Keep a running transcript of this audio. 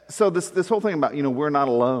So this whole thing about, we're not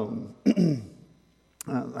alone.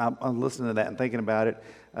 I'm listening to that and thinking about it.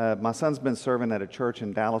 My son's been serving at a church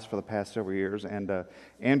in Dallas for the past several years, and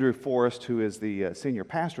Andrew Forrest, who is the senior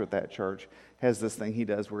pastor at that church, has this thing he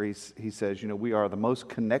does where he says, we are the most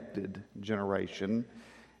connected generation,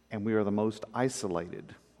 and we are the most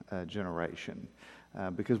isolated generation.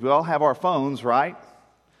 Because we all have our phones, right?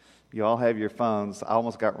 You all have your phones. I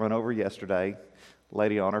almost got run over yesterday.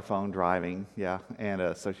 Lady on her phone driving,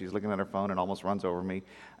 and so she's looking at her phone and almost runs over me.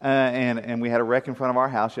 And we had a wreck in front of our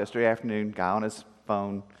house yesterday afternoon. Guy on his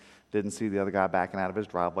phone didn't see the other guy backing out of his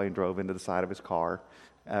driveway and drove into the side of his car.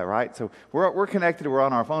 Right? So we're connected. We're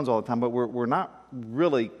on our phones all the time, but we're not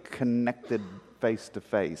really connected face to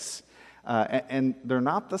face. And they're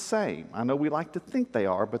not the same. I know we like to think they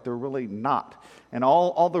are, but they're really not. And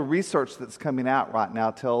all the research that's coming out right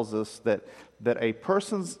now tells us that a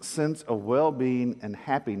person's sense of well-being and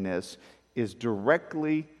happiness is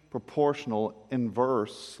directly proportional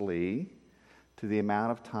inversely to the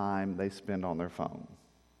amount of time they spend on their phone.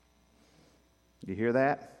 You hear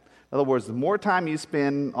that? In other words, the more time you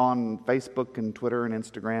spend on Facebook and Twitter and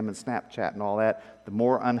Instagram and Snapchat and all that, the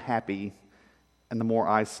more unhappy and the more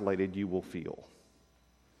isolated you will feel.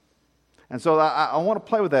 And so I want to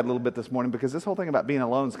play with that a little bit this morning because this whole thing about being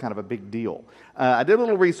alone is kind of a big deal. I did a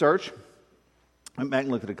little research. I went back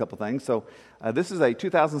and looked at a couple things. So this is a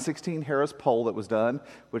 2016 Harris poll that was done,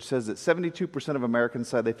 which says that 72% of Americans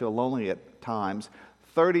say they feel lonely at times.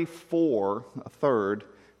 34, a third,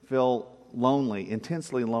 feel lonely,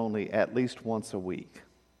 intensely lonely, at least once a week.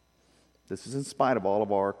 This is in spite of all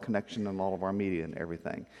of our connection and all of our media and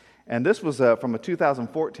everything. And this was from a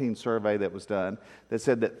 2014 survey that was done that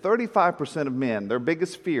said that 35% of men, their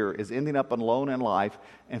biggest fear is ending up alone in life,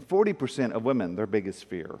 and 40% of women, their biggest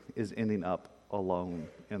fear is ending up alone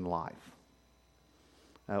in life.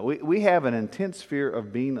 We have an intense fear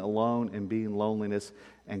of being alone and being loneliness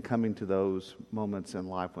and coming to those moments in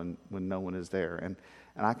life when no one is there. And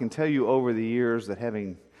I can tell you over the years that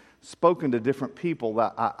having spoken to different people,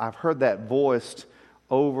 that I've heard that voiced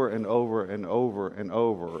over and over and over and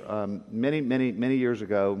over. Many years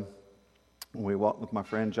ago, when we walked with my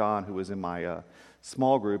friend John, who was in my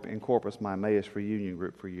small group in Corpus, my Emmaus Reunion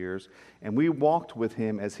group for years, and we walked with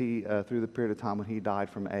him as he through the period of time when he died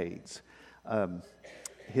from AIDS.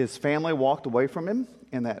 His family walked away from him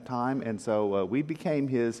in that time, and so we became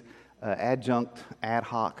his adjunct, ad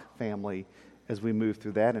hoc family as we moved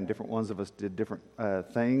through that, and different ones of us did different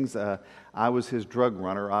things. I was his drug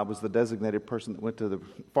runner. I was the designated person that went to the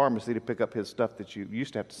pharmacy to pick up his stuff that you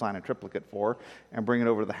used to have to sign a triplicate for and bring it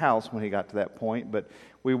over to the house when he got to that point. But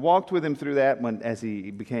we walked with him through that as he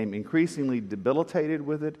became increasingly debilitated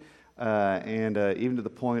with it, and even to the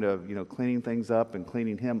point of cleaning things up and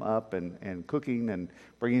cleaning him up and cooking and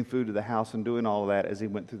bringing food to the house and doing all of that as he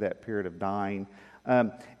went through that period of dying.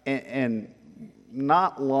 And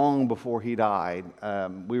not long before he died,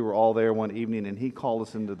 we were all there one evening, and he called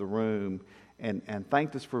us into the room and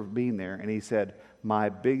thanked us for being there. And he said, "My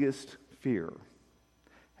biggest fear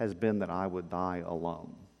has been that I would die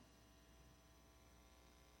alone."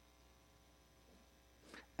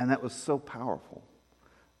 And that was so powerful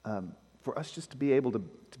for us just to be able to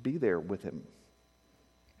be there with him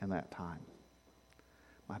in that time.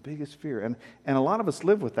 My biggest fear. And a lot of us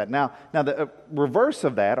live with that. Now the reverse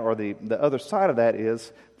of that, or the other side of that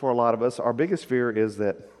is, for a lot of us, our biggest fear is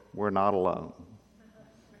that we're not alone.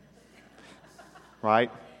 Right?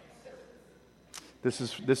 This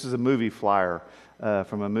is a movie flyer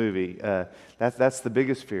from a movie. That's the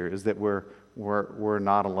biggest fear, is that we're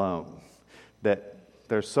not alone. That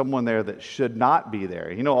there's someone there that should not be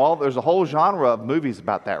there. There's a whole genre of movies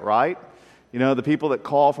about that, right? The people that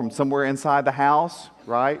call from somewhere inside the house,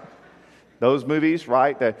 right? Those movies,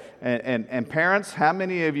 right? And parents, how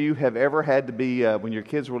many of you have ever had to be, when your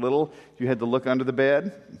kids were little, you had to look under the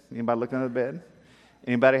bed? Anybody look under the bed?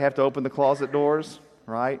 Anybody have to open the closet doors,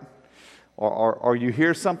 right? Or you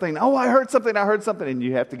hear something, "Oh, I heard something," and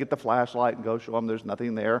you have to get the flashlight and go show them there's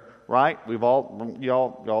nothing there, right?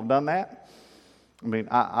 Y'all done that?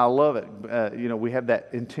 I love it. We have that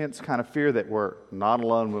intense kind of fear that we're not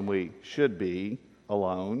alone when we should be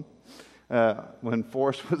alone. When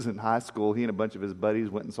Forrest was in high school, he and a bunch of his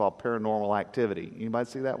buddies went and saw Paranormal Activity. Anybody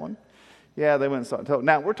see that one? Yeah, they went and saw it.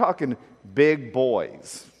 Now, we're talking big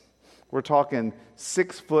boys. We're talking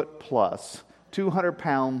 6 foot plus,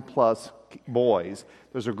 200-pound plus boys.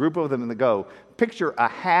 There's a group of them that go. Picture a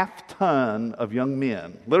half ton of young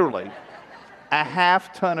men, literally. A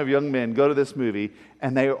half ton of young men go to this movie,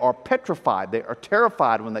 and they are petrified. They are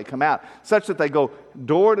terrified when they come out, such that they go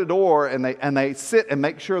door to door, and they sit and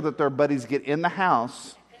make sure that their buddies get in the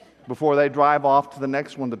house before they drive off to the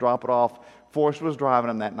next one to drop it off. Forrest was driving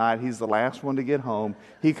him that night. He's the last one to get home.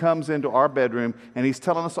 He comes into our bedroom, and he's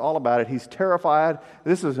telling us all about it. He's terrified.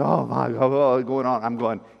 This is, oh my God, going on. I'm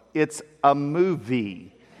going, it's a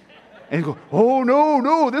movie. And he's going, oh,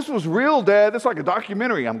 no, this was real, Dad. This is like a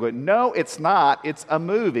documentary. I'm going, no, it's not. It's a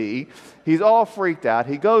movie. He's all freaked out.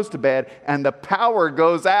 He goes to bed, and the power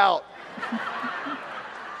goes out.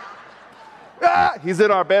 He's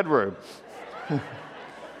in our bedroom.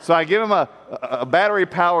 So I give him a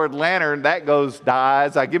battery-powered lantern. That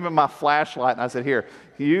dies. I give him my flashlight, and I said, here,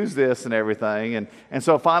 use this and everything. And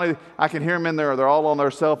so finally, I can hear them in there. They're all on their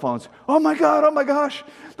cell phones. Oh, my gosh,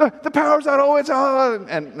 the power's out. Oh, it's on.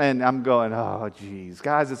 And I'm going, oh, geez.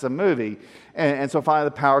 Guys, it's a movie. And so finally,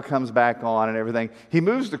 the power comes back on and everything. He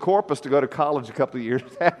moves to Corpus to go to college a couple of years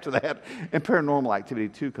after that, and Paranormal Activity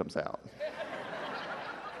 2 comes out.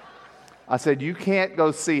 I said, you can't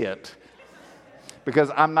go see it,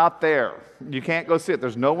 because I'm not there. You can't go see it.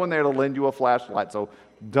 There's no one there to lend you a flashlight, so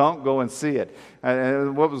don't go and see it.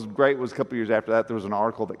 And what was great was a couple of years after that, there was an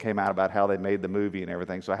article that came out about how they made the movie and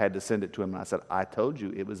everything, so I had to send it to him, and I said, I told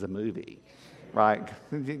you it was a movie, right?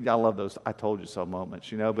 I love those I told you so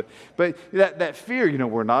moments, But that fear,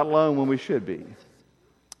 we're not alone when we should be.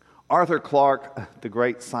 Arthur Clarke, the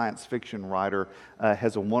great science fiction writer,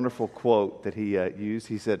 has a wonderful quote that he used.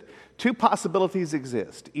 He said, 2 possibilities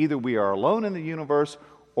exist. Either we are alone in the universe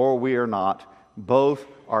or we are not. Both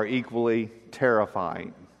are equally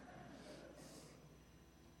terrifying.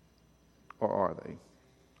 Or are they?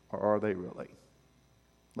 Or are they really?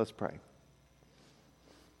 Let's pray.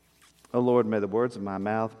 Oh Lord, may the words of my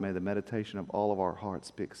mouth, may the meditation of all of our hearts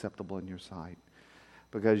be acceptable in your sight,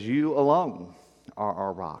 because you alone are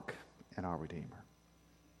our rock and our Redeemer.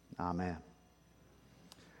 Amen.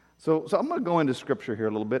 So I'm going to go into Scripture here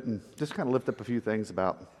a little bit and just kind of lift up a few things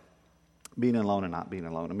about being alone and not being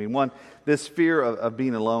alone. I mean, one, this fear of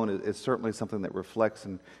being alone is certainly something that reflects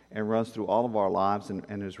and runs through all of our lives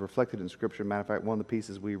and is reflected in Scripture. Matter of fact, one of the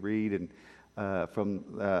pieces we read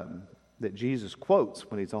that Jesus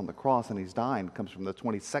quotes when he's on the cross and he's dying comes from the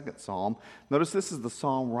 22nd Psalm. Notice this is the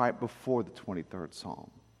psalm right before the 23rd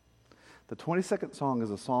Psalm. The 22nd song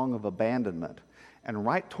is a song of abandonment. And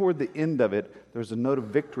right toward the end of it, there's a note of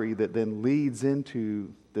victory that then leads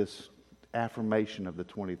into this affirmation of the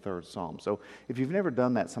 23rd Psalm. So if you've never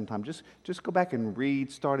done that sometime, just go back and read,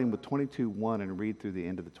 starting with 22:1 and read through the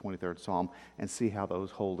end of the 23rd Psalm and see how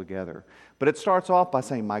those hold together. But it starts off by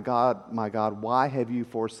saying, my God, why have you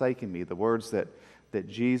forsaken me? The words that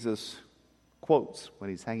Jesus quotes when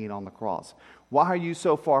he's hanging on the cross. Why are you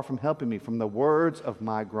so far from helping me? From the words of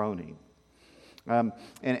my groaning. And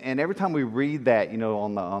every time we read that,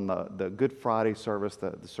 on the Good Friday service,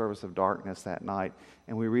 the service of darkness that night,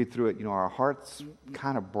 and we read through it, our hearts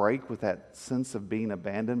kind of break with that sense of being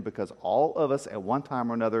abandoned, because all of us at one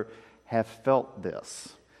time or another have felt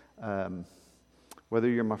this. Whether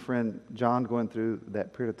you're my friend John going through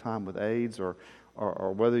that period of time with AIDS, or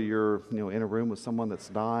whether you're in a room with someone that's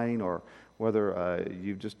dying, or whether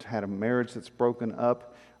you've just had a marriage that's broken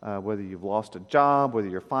up, whether you've lost a job, whether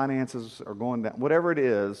your finances are going down, whatever it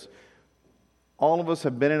is, all of us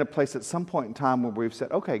have been in a place at some point in time where we've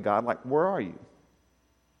said, okay, God, where are you?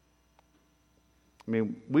 I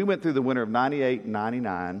mean, we went through the winter of 98 and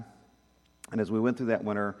 99, and as we went through that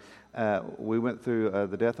winter, we went through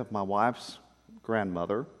the death of my wife's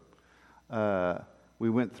grandmother. We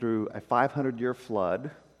went through a 500-year flood,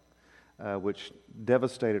 which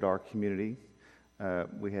devastated our community.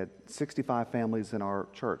 We had 65 families in our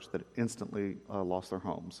church that instantly lost their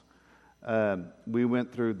homes. We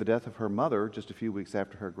went through the death of her mother just a few weeks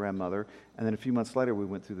after her grandmother, and then a few months later we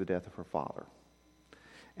went through the death of her father.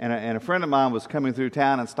 And a friend of mine was coming through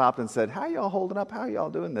town and stopped and said, how are y'all holding up? How are y'all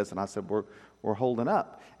doing this? And I said, we're holding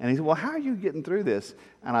up. And he said, well, how are you getting through this?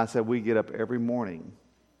 And I said, we get up every morning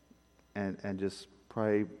and just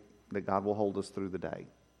pray that God will hold us through the day.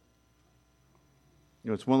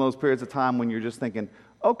 It's one of those periods of time when you're just thinking,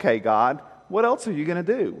 okay, God, what else are you going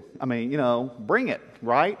to do? I mean, bring it,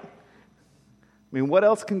 right? I mean, what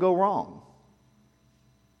else can go wrong?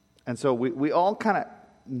 And so we all kind of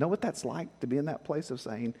know what that's like, to be in that place of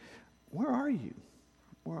saying, where are you?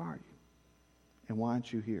 Where are you? And why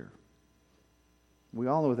aren't you here? We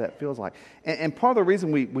all know what that feels like. And part of the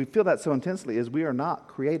reason we feel that so intensely is we are not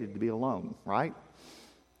created to be alone, right?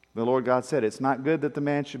 The Lord God said, it's not good that the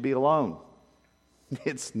man should be alone.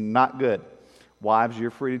 It's not good. Wives,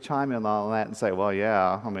 you're free to chime in on that and say, well,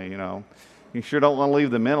 yeah, I mean, You sure don't want to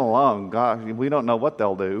leave the men alone. God, we don't know what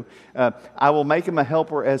they'll do. I will make him a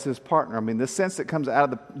helper as his partner. I mean, the sense that comes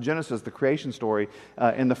out of the Genesis, the creation story.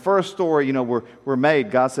 In the first story, we're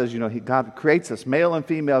made. God says, God creates us, male and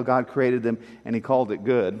female. God created them, and he called it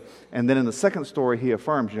good. And then in the second story, he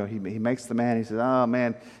affirms, he makes the man. He says, oh,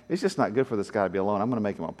 man, it's just not good for this guy to be alone. I'm going to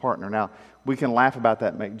make him a partner. Now, we can laugh about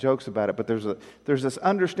that, make jokes about it, but there's this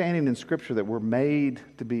understanding in Scripture that we're made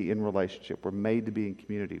to be in relationship. We're made to be in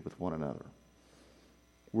community with one another.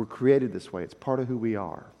 We're created this way. It's part of who we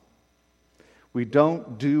are. We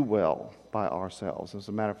don't do well by ourselves. As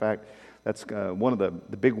a matter of fact, that's one of the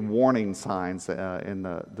big warning signs in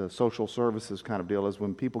the social services kind of deal is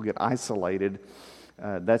when people get isolated,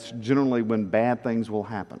 that's generally when bad things will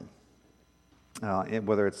happen.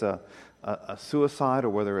 Whether it's a suicide or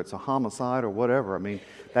whether it's a homicide or whatever. I mean,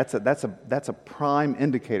 that's a prime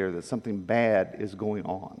indicator that something bad is going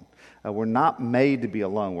on. We're not made to be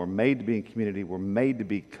alone. We're made to be in community. We're made to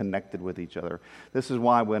be connected with each other. This is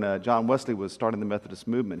why when John Wesley was starting the Methodist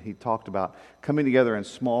movement, he talked about coming together in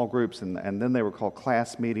small groups, and then they were called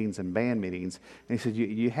class meetings and band meetings. And he said,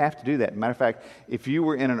 you have to do that. Matter of fact, if you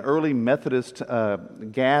were in an early Methodist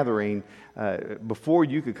gathering, before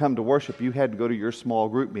you could come to worship, you had to go to your small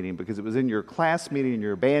group meeting because it was in your class meeting and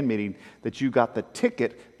your band meeting that you got the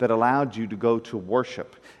ticket that allowed you to go to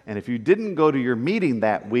worship. And if you didn't go to your meeting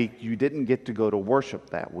that week, you didn't get to go to worship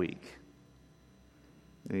that week.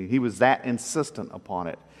 He was that insistent upon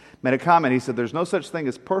it. Made a comment, he said, there's no such thing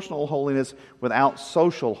as personal holiness without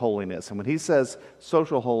social holiness. And when he says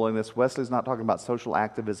social holiness, Wesley's not talking about social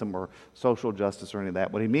activism or social justice or any of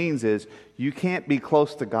that. What he means is you can't be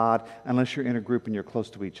close to God unless you're in a group and you're close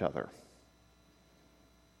to each other.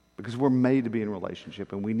 Because we're made to be in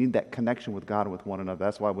relationship, and we need that connection with God and with one another.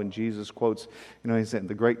 That's why when Jesus quotes, he said,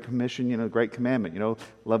 the Great Commission, the Great Commandment,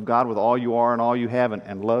 love God with all you are and all you have,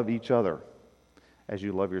 and love each other as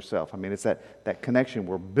you love yourself. I mean, it's that connection.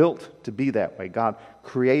 We're built to be that way. God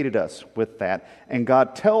created us with that, and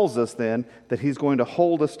God tells us then that He's going to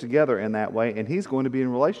hold us together in that way, and He's going to be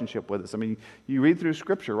in relationship with us. I mean, you read through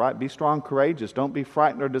Scripture, right? Be strong, courageous. Don't be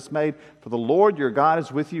frightened or dismayed, for the Lord your God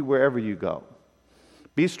is with you wherever you go.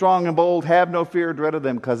 Be strong and bold, have no fear or dread of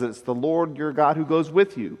them, because it's the Lord your God who goes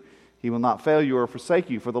with you. He will not fail you or forsake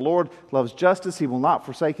you. For the Lord loves justice. He will not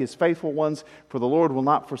forsake His faithful ones. For the Lord will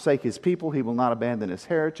not forsake His people. He will not abandon His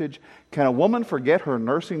heritage. Can a woman forget her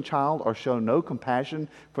nursing child or show no compassion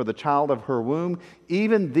for the child of her womb?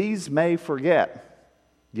 Even these may forget.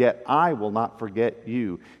 Yet I will not forget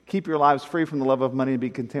you. Keep your lives free from the love of money and be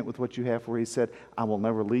content with what you have, for He said, I will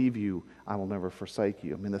never leave you. I will never forsake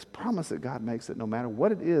you. I mean, this promise that God makes that no matter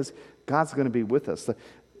what it is, God's going to be with us.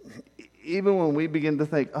 Even when we begin to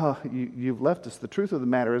think, oh, you've left us, the truth of the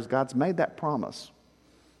matter is God's made that promise.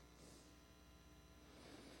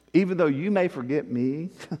 Even though you may forget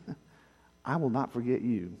me, I will not forget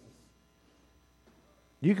you.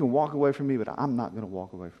 You can walk away from me, but I'm not going to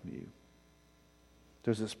walk away from you.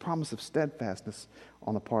 There's this promise of steadfastness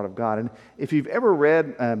on the part of God. And if you've ever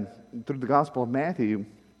read through the Gospel of Matthew,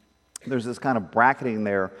 there's this kind of bracketing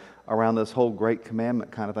there around this whole great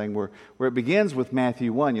commandment kind of thing where it begins with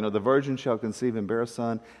Matthew 1. The virgin shall conceive and bear a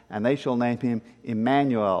son, and they shall name him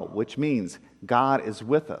Emmanuel, which means God is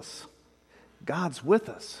with us. God's with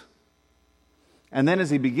us. And then as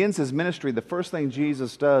He begins His ministry, the first thing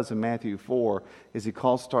Jesus does in Matthew 4 is He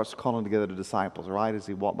starts calling together the disciples, right? As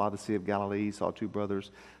He walked by the Sea of Galilee, He saw two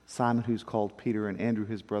brothers, Simon, who's called Peter, and Andrew,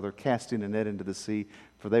 his brother, casting a net into the sea,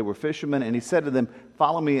 for they were fishermen. And He said to them,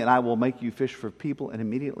 follow me, and I will make you fish for people. And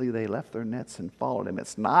immediately they left their nets and followed Him.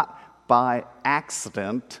 It's not by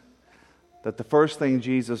accident that the first thing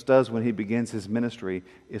Jesus does when He begins His ministry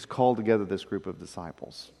is call together this group of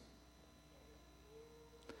disciples.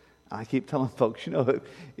 I keep telling folks,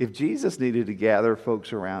 if Jesus needed to gather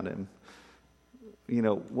folks around Him,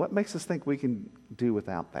 what makes us think we can do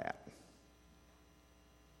without that?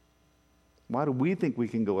 Why do we think we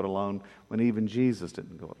can go it alone when even Jesus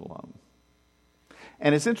didn't go it alone?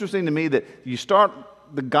 And it's interesting to me that you start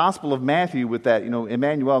the Gospel of Matthew with that,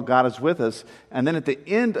 Emmanuel, God is with us. And then at the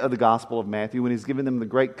end of the Gospel of Matthew, when He's giving them the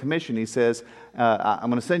Great Commission, He says, I'm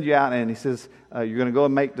going to send you out, and He says, you're going to go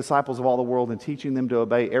and make disciples of all the world and teaching them to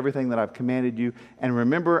obey everything that I've commanded you. And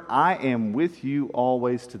remember, I am with you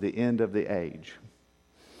always to the end of the age.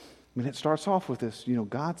 I mean, it starts off with this,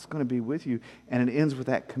 God's going to be with you, and it ends with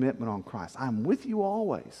that commitment on Christ. I'm with you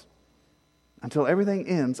always. Until everything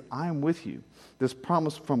ends, I am with you. This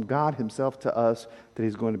promise from God Himself to us that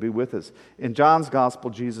He's going to be with us. In John's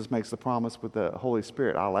Gospel, Jesus makes the promise with the Holy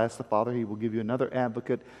Spirit. I'll ask the Father, He will give you another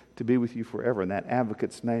advocate to be with you forever. And that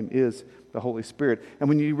advocate's name is the Holy Spirit. And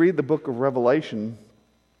when you read the book of Revelation,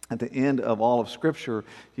 At the end of all of Scripture,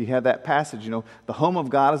 you have that passage, the home of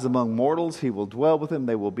God is among mortals. He will dwell with them.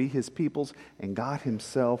 They will be his peoples, and God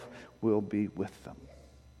himself will be with them.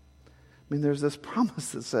 I mean, there's this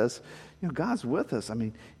promise that says, God's with us. I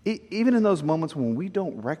mean, even in those moments when we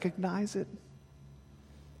don't recognize it,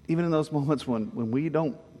 even in those moments when we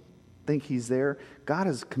don't think he's there, God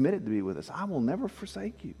is committed to be with us. I will never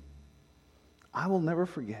forsake you. I will never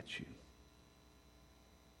forget you.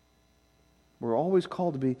 We're always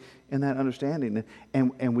called to be in that understanding.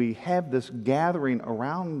 And we have this gathering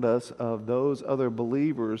around us of those other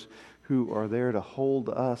believers who are there to hold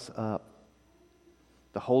us up,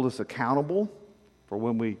 to hold us accountable for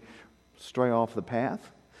when we stray off the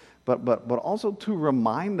path, but also to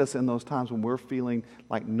remind us in those times when we're feeling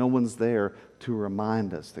like no one's there, to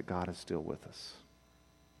remind us that God is still with us.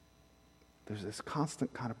 There's this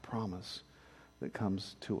constant kind of promise that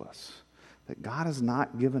comes to us, that God has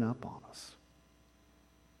not given up on us.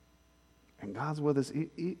 And God's with us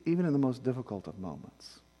even in the most difficult of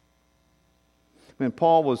moments. I mean,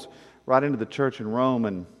 Paul was right into the church in Rome,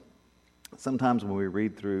 and sometimes when we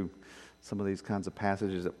read through some of these kinds of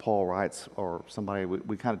passages that Paul writes, or somebody,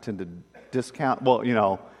 we kind of tend to discount. Well,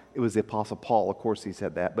 it was the Apostle Paul. Of course he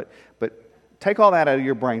said that. But take all that out of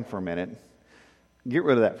your brain for a minute. Get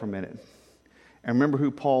rid of that for a minute. And remember who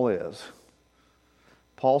Paul is.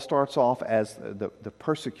 Paul starts off as the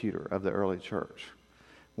persecutor of the early church.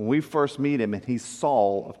 When we first meet him, and he's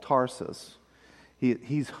Saul of Tarsus,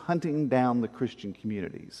 he's hunting down the Christian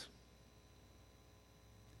communities.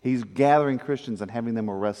 He's gathering Christians and having them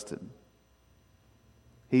arrested.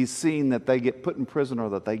 He's seeing that they get put in prison or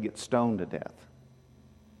that they get stoned to death.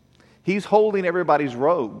 He's holding everybody's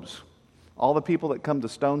robes. All the people that come to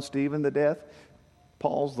stone Stephen to death,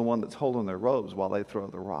 Paul's the one that's holding their robes while they throw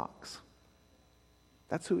the rocks.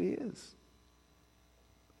 That's who he is.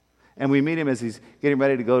 And we meet him as he's getting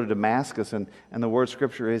ready to go to Damascus, and the word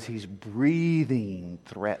Scripture is he's breathing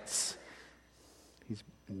threats. He's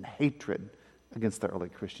in hatred against the early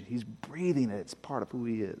Christian. He's breathing it. It's part of who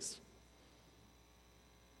he is.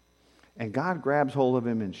 And God grabs hold of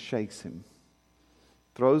him and shakes him,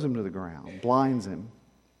 throws him to the ground, blinds him,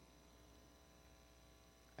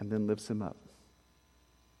 and then lifts him up.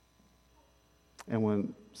 And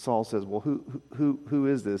when Saul says, well, who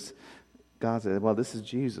is this? God said, well, this is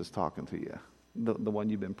Jesus talking to you, the one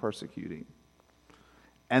you've been persecuting.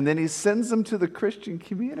 And then he sends them to the Christian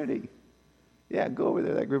community. Yeah, go over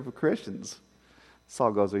there, that group of Christians.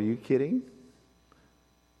 Saul goes, are you kidding?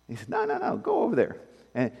 He said, no, go over there.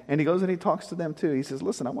 And he goes and he talks to them too. He says,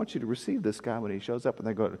 listen, I want you to receive this guy when he shows up. And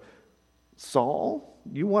they go, Saul?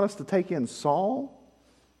 You want us to take in Saul?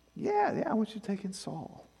 Yeah, I want you to take in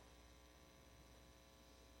Saul.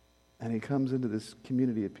 And he comes into this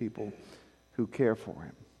community of people who care for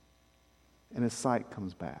him. And his sight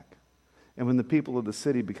comes back. And when the people of the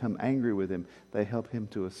city become angry with him, they help him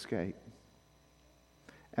to escape.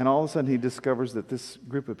 And all of a sudden he discovers that this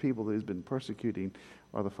group of people that he's been persecuting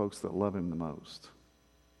are the folks that love him the most.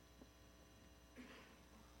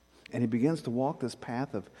 And he begins to walk this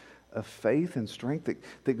path of faith and strength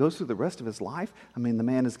that goes through the rest of his life. I mean, the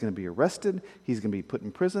man is going to be arrested. He's going to be put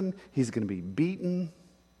in prison. He's going to be beaten.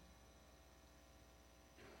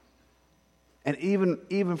 And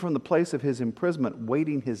even from the place of his imprisonment,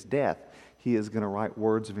 waiting his death, he is going to write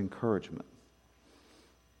words of encouragement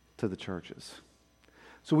to the churches.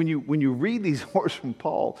 So when you read these words from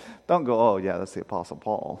Paul, don't go, oh yeah, that's the Apostle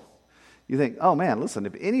Paul. You think, oh man, listen,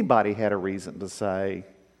 if anybody had a reason to say,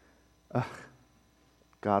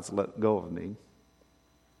 God's let go of me,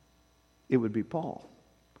 it would be Paul.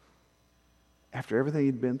 After everything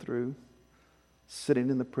he'd been through, sitting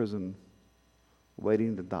in the prison,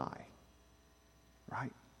 waiting to die.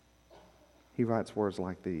 Right? He writes words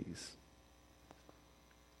like these.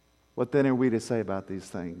 What then are we to say about these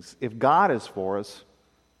things? If God is for us,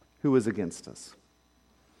 who is against us?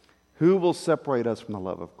 Who will separate us from the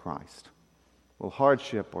love of Christ? Will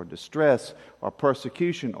hardship or distress or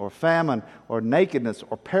persecution or famine or nakedness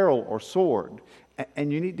or peril or sword?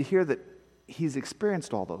 And you need to hear that he's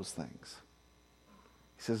experienced all those things.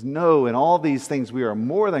 He says, no, in all these things we are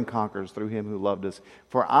more than conquerors through him who loved us.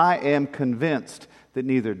 For I am convinced that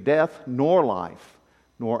neither death nor life,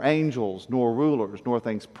 nor angels, nor rulers, nor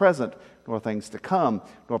things present, nor things to come,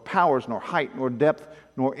 nor powers, nor height, nor depth,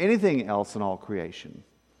 nor anything else in all creation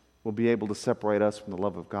will be able to separate us from the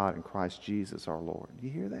love of God in Christ Jesus our Lord.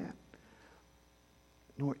 You hear that?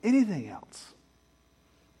 Nor anything else.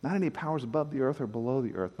 Not any powers above the earth or below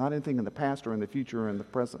the earth. Not anything in the past or in the future or in the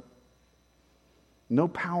present. No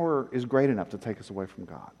power is great enough to take us away from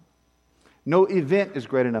God. No event is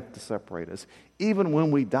great enough to separate us. Even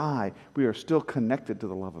when we die, we are still connected to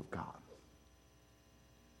the love of God.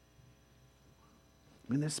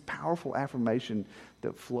 I mean, this powerful affirmation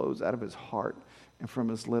that flows out of his heart and from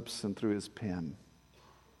his lips and through his pen,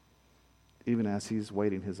 even as he's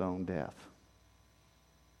waiting his own death.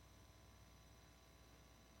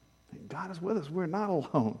 God is with us. We're not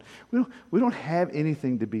alone. We don't have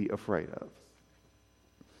anything to be afraid of.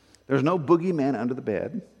 There's no boogeyman under the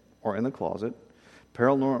bed or in the closet.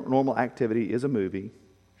 Paranormal Activity is a movie.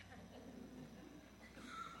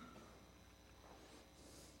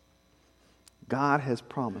 God has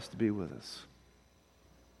promised to be with us.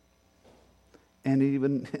 And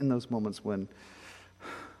even in those moments when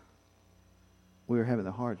we are having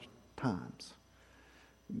the hard times,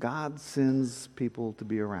 God sends people to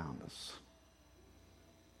be around us.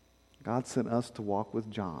 God sent us to walk with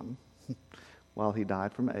John while he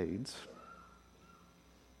died from AIDS.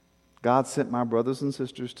 God sent my brothers and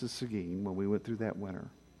sisters to Seguin when we went through that winter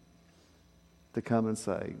to come and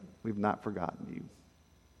say, we've not forgotten you.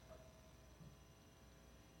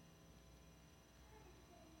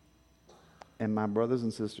 And my brothers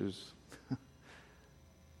and sisters,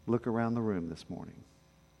 look around the room this morning.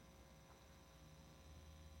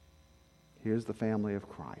 Here's the family of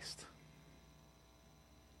Christ.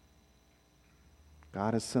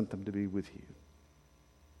 God has sent them to be with you.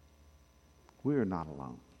 We are not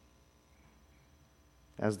alone.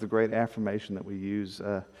 As the great affirmation that we use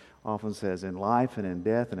often says, in life and in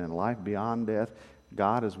death and in life beyond death,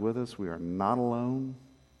 God is with us. We are not alone.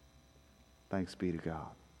 Thanks be to God.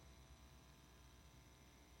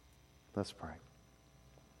 Let's pray.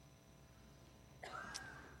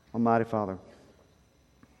 Almighty Father,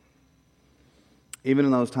 even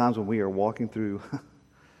in those times when we are walking through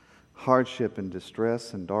hardship and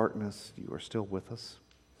distress and darkness, you are still with us.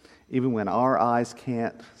 Even when our eyes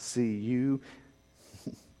can't see you,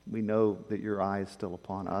 we know that your eye is still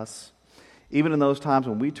upon us. Even in those times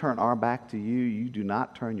when we turn our back to you, you do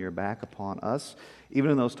not turn your back upon us.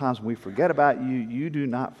 Even in those times when we forget about you, you do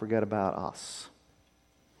not forget about us.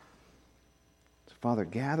 So, Father,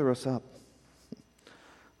 gather us up.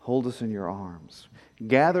 Hold us in your arms.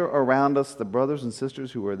 Gather around us the brothers and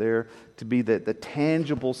sisters who are there to be the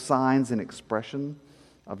tangible signs and expression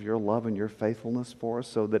of your love and your faithfulness for us,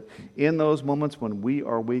 so that in those moments when we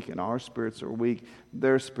are weak and our spirits are weak,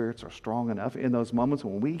 their spirits are strong enough. In those moments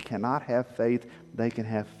when we cannot have faith, they can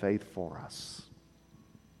have faith for us.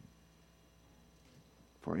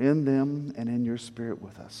 For in them and in your Spirit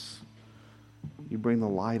with us, you bring the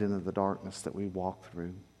light into the darkness that we walk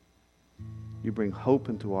through. You bring hope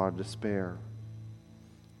into our despair.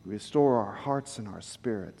 You restore our hearts and our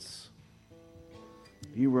spirits.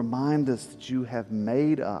 You remind us that you have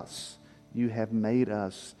made us. You have made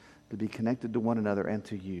us to be connected to one another and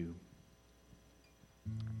to you.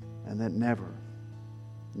 And that never,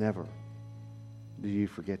 never do you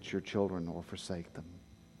forget your children or forsake them.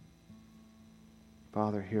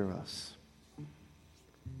 Father, hear us.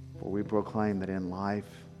 For we proclaim that in life,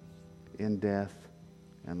 in death,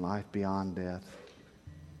 and life beyond death,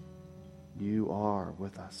 you are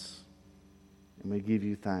with us. And we give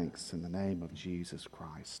you thanks in the name of Jesus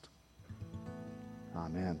Christ.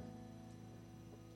 Amen.